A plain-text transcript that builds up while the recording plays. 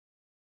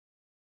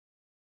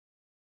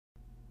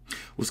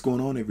What's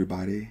going on,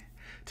 everybody?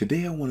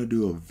 Today I want to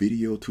do a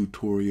video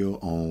tutorial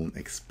on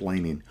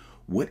explaining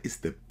what is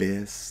the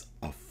best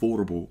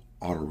affordable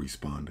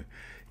autoresponder.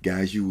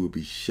 Guys, you will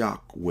be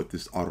shocked what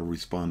this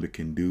autoresponder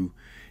can do,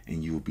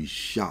 and you will be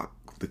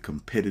shocked the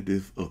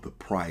competitive of the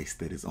price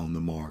that is on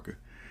the market.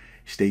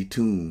 Stay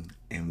tuned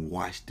and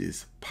watch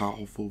this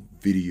powerful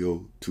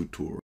video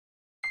tutorial.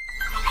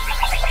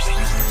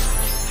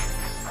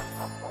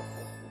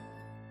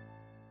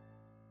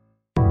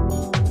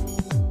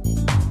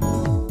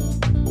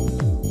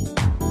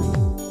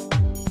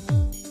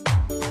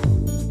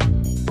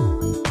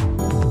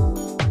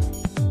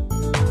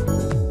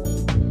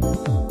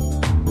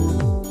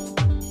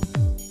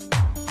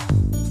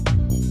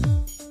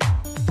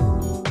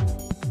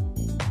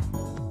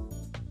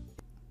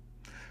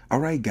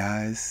 Alright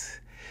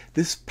guys,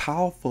 this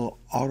powerful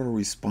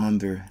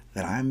autoresponder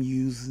that I'm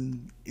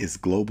using is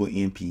Global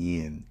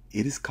NPN.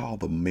 It is called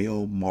the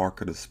Mail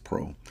Marketers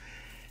Pro.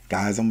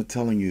 Guys, I'm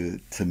telling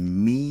you, to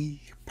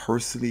me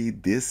personally,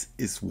 this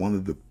is one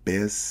of the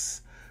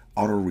best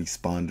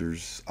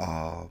autoresponders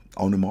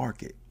on the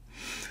market.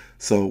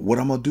 So what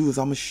I'm going to do is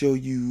I'm going to show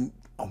you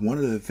one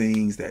of the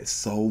things that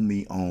sold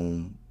me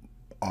on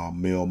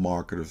Mail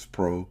Marketers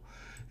Pro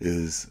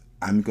is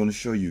I'm going to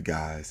show you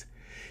guys.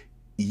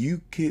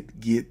 You could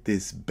get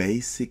this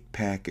basic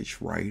package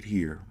right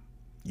here,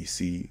 you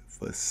see,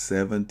 for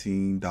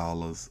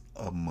 $17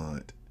 a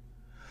month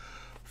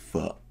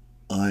for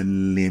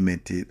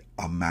unlimited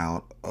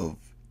amount of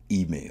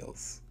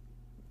emails.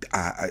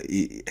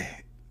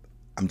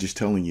 I'm just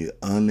telling you,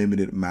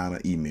 unlimited amount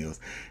of emails.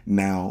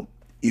 Now,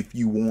 if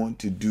you want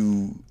to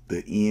do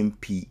the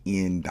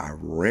NPN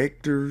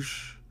directors,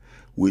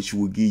 which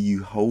will give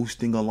you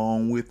hosting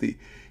along with it,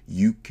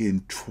 you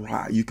can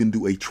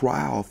do a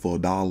trial for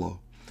 $1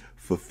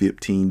 for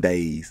 15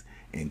 days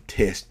and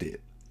test it.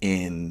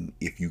 And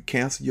if you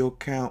cancel your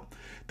account,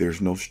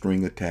 there's no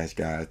string attached,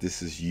 guys.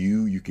 This is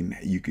you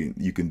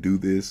can do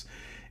this,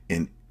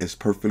 and it's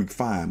perfectly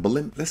fine. But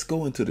let's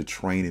go into the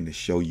training to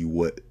show you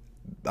what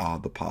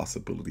the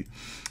possibility.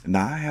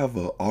 Now I have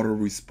an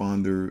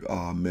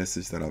autoresponder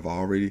message that I've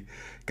already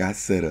got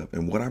set up,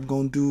 and what I'm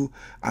going to do,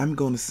 I'm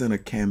going to send a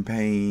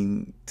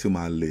campaign to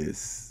my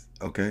list.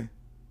 Okay,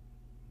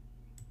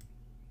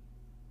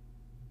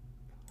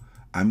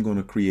 I'm going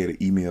to create an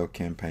email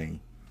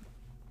campaign.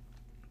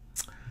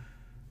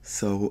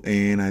 So,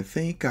 and I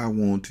think I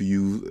want to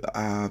use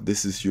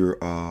this is your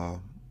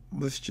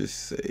let's just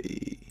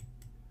say,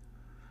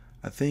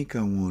 I think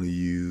I want to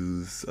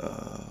use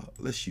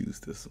let's use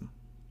this one.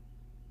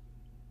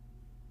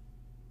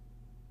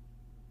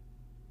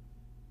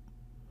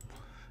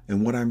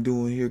 And what I'm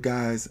doing here,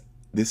 guys,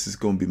 this is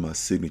going to be my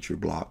signature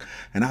block,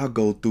 and I'll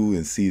go through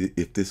and see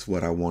if this is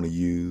what I want to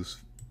use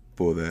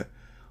for that.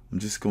 I'm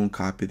just going to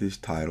copy this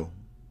title.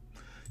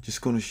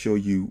 Just going to show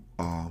you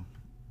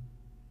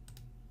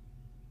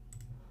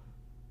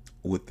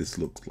what this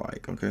looks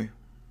like, okay?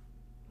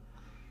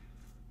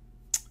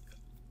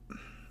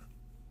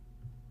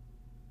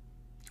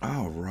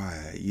 All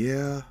right,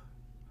 yeah.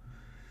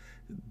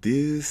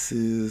 This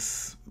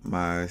is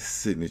my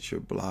signature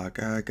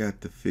block. I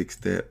got to fix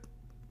that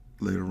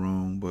later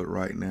on, but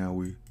right now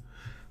we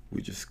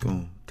just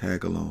gonna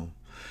tag along.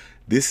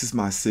 This is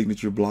my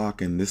signature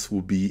block, and this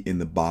will be in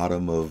the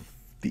bottom of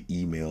the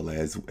email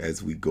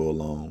as we go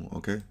along.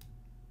 Okay,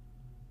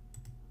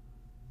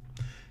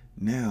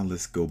 now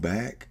let's go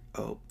back.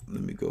 Oh,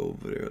 let me go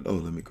over there. Oh,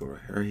 let me go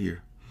right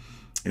here,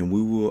 and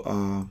we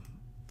will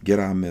get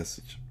our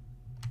message.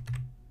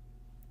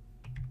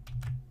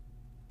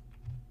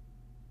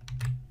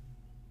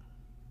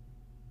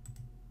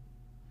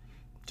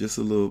 Just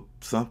a little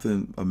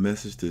something, a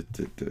message to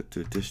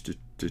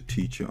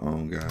teach you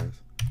on, guys.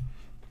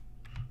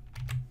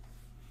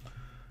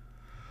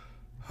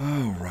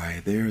 All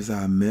right, there's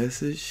our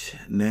message.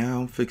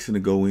 Now I'm fixing to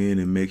go in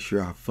and make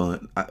sure our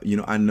font,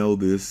 I know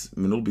this, I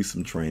mean, there'll be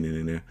some training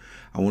in there.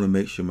 I want to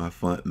make sure my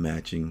font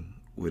matching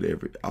with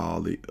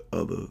all the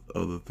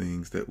other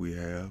things that we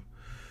have.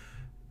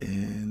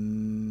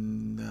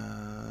 And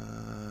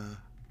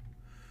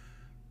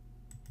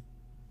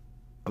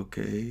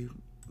okay,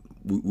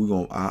 we're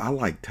gonna, I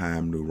like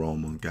Time New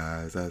Roman,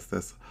 guys.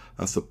 That's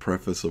a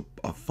preface of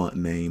a font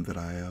name that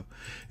I have,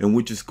 and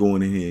we're just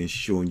going in here and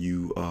showing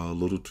you a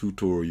little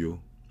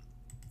tutorial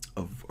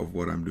of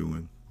what I'm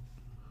doing.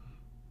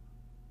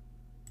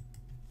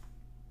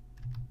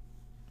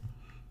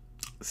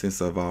 Since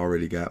I've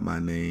already got my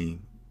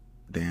name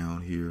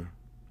down here,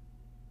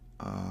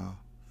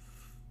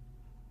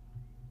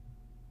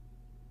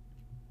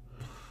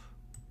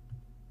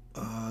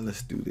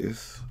 let's do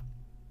this.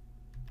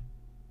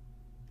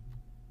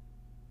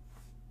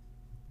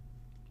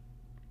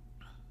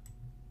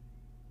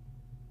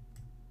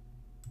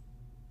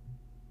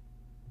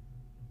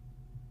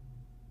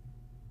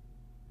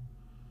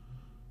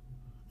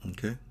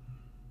 Okay,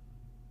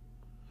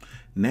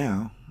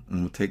 now I'm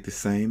gonna take the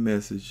same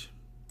message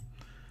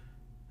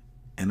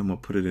and I'm gonna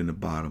put it in the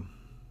bottom.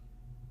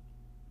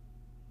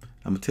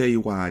 I'm gonna tell you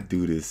why I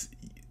do this.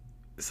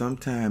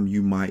 Sometimes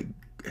you might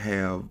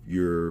have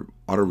your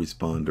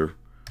autoresponder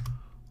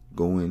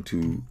go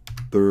into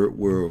third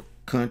world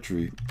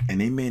country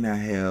and they may not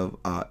have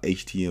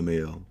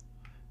HTML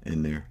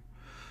in there.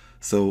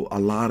 So a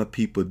lot of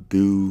people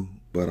do,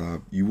 but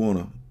you want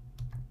to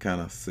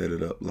kind of set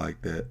it up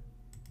like that.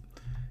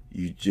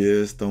 You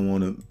just don't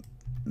want to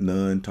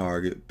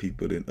non-target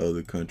people in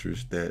other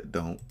countries that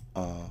don't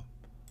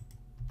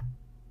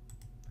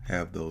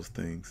have those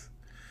things.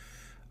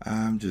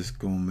 I'm just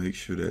gonna make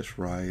sure that's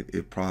right.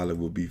 It probably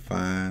will be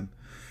fine.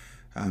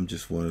 I'm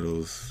just one of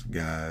those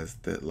guys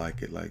that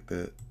like it like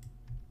that.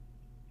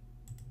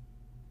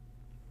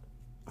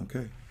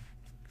 Okay.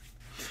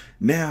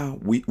 Now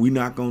we're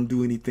not gonna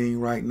do anything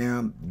right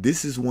now.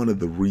 This is one of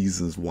the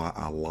reasons why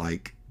I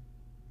like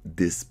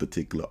this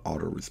particular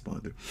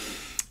autoresponder.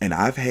 And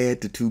I've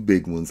had the two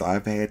big ones.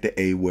 I've had the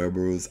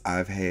Awebers.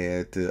 I've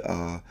had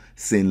the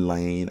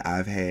SendLane.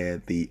 I've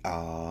had the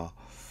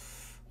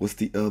what's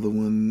the other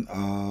one?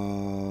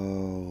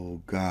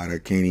 Oh God, I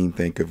can't even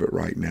think of it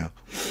right now.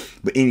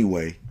 But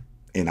anyway,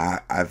 and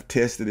I've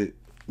tested it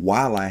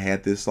while I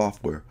had this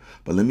software.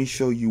 But let me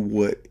show you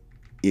what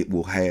it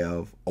will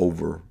have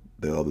over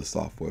the other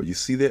software. You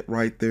see that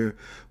right there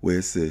where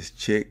it says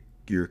check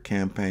your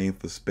campaign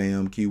for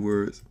spam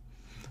keywords?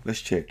 Let's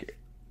check it.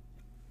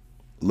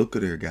 Look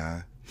at there,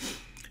 guy.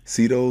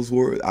 See those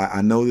words?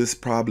 I know this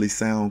probably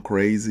sound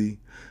crazy,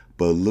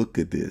 but look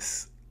at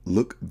this.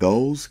 Look,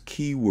 those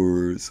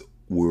keywords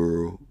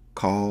will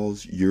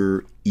cause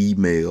your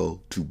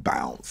email to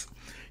bounce.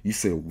 You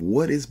said,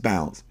 what is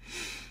bounce?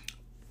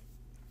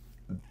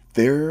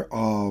 Their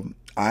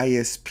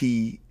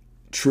ISP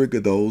trigger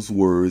those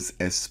words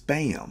as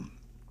spam.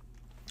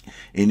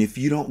 And if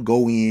you don't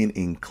go in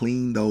and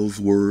clean those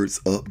words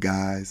up,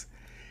 guys,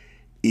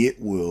 it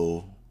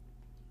will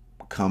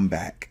come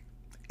back,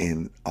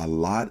 and a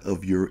lot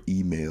of your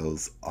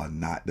emails are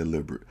not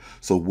delivered.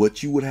 So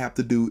what you would have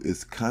to do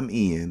is come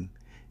in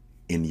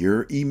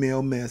your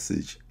email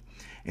message,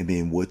 and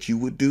then what you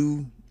would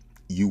do,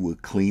 you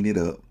would clean it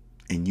up,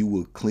 and you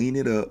will clean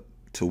it up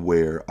to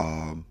where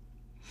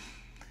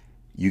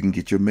you can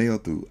get your mail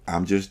through.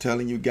 I'm just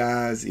telling you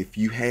guys, if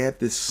you had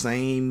this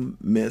same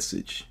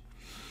message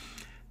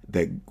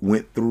that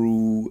went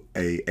through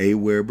a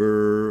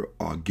Aweber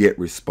or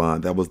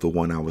GetResponse, that was the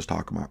one I was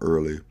talking about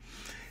earlier,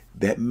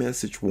 that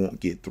message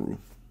won't get through.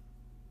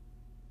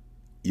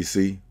 You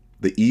see,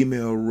 the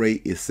email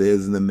rate, it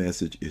says in the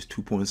message, is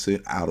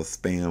 2% out of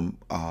spam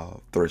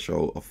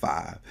threshold of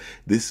 5.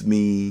 This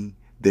means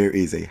there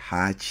is a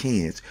high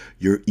chance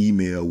your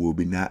email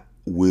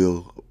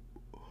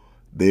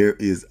there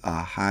is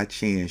a high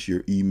chance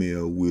your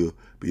email will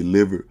be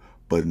delivered,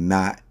 but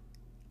not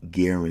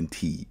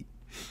guaranteed.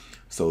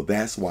 So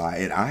that's why,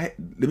 and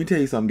let me tell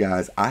you something,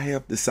 guys. I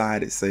have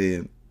decided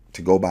saying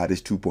to go by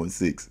this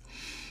 2.6.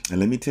 And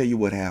let me tell you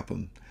what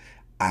happened.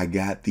 I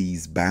got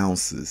these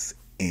bounces,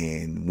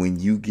 and when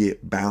you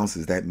get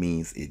bounces, that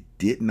means it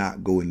did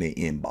not go in the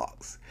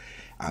inbox.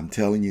 I'm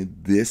telling you,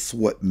 this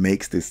what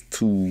makes this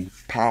tool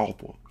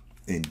powerful.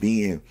 And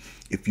then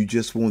if you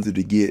just wanted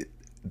to get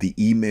the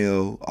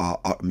email,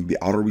 the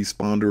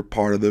autoresponder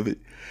part of it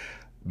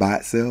by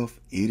itself,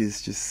 it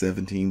is just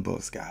 17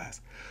 bucks,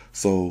 guys.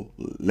 So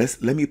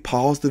let me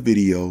pause the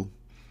video,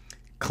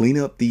 clean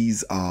up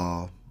these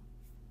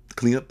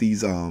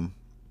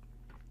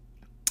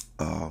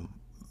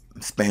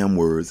spam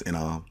words,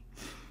 and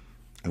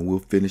we'll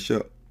finish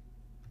up.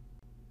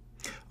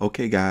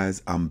 Okay,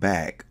 guys, I'm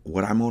back.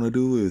 What I'm gonna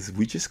do is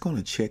we're just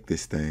gonna check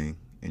this thing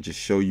and just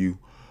show you,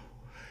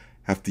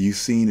 after you've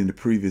seen in the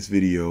previous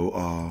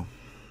video,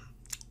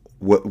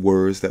 what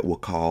words that will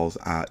cause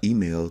our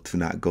email to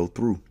not go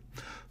through.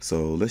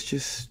 So let's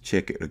just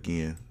check it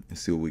again and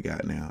see what we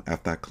got now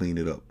after I clean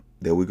it up.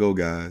 There we go,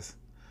 guys.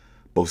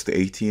 Both the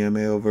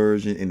HTML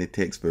version and the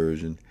text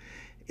version,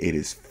 it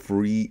is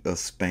free of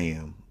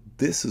spam.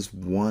 This is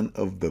one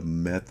of the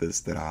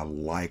methods that I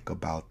like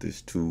about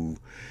this tool,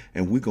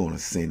 and we're going to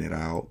send it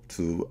out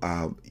to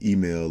our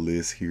email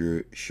list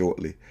here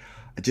shortly.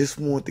 I just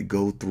want to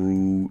go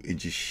through and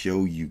just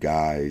show you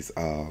guys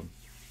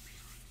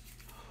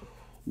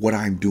what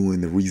I'm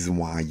doing, the reason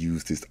why I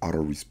use this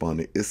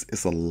autoresponder.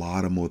 It's a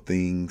lot of more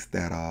things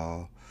that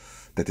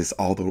this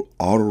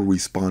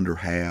autoresponder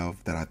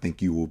have that I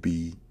think you will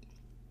be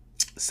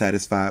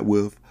satisfied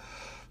with.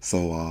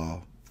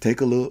 So take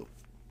a look.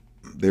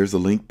 There's a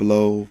link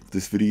below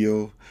this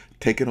video.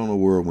 Take it on a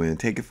whirlwind.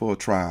 Take it for a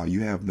trial.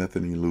 You have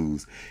nothing to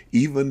lose.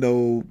 Even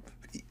though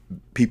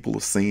people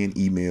are saying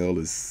email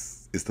is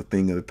the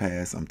thing of the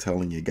past, I'm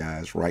telling you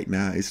guys right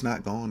now, it's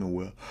not going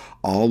nowhere.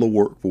 All the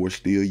workforce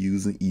still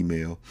using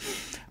email.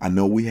 I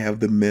know we have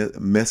the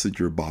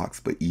messenger box,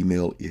 but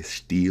email is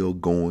still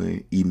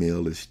going.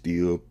 Email is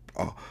still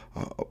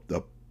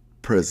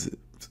present.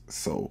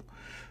 So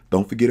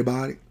don't forget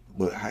about it.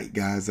 But hey,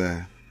 guys,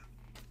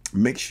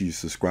 make sure you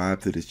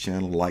subscribe to this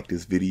channel, like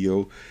this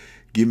video,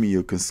 give me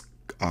your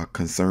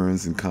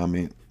concerns and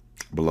comment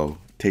below.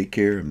 Take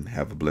care and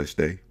have a blessed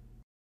day.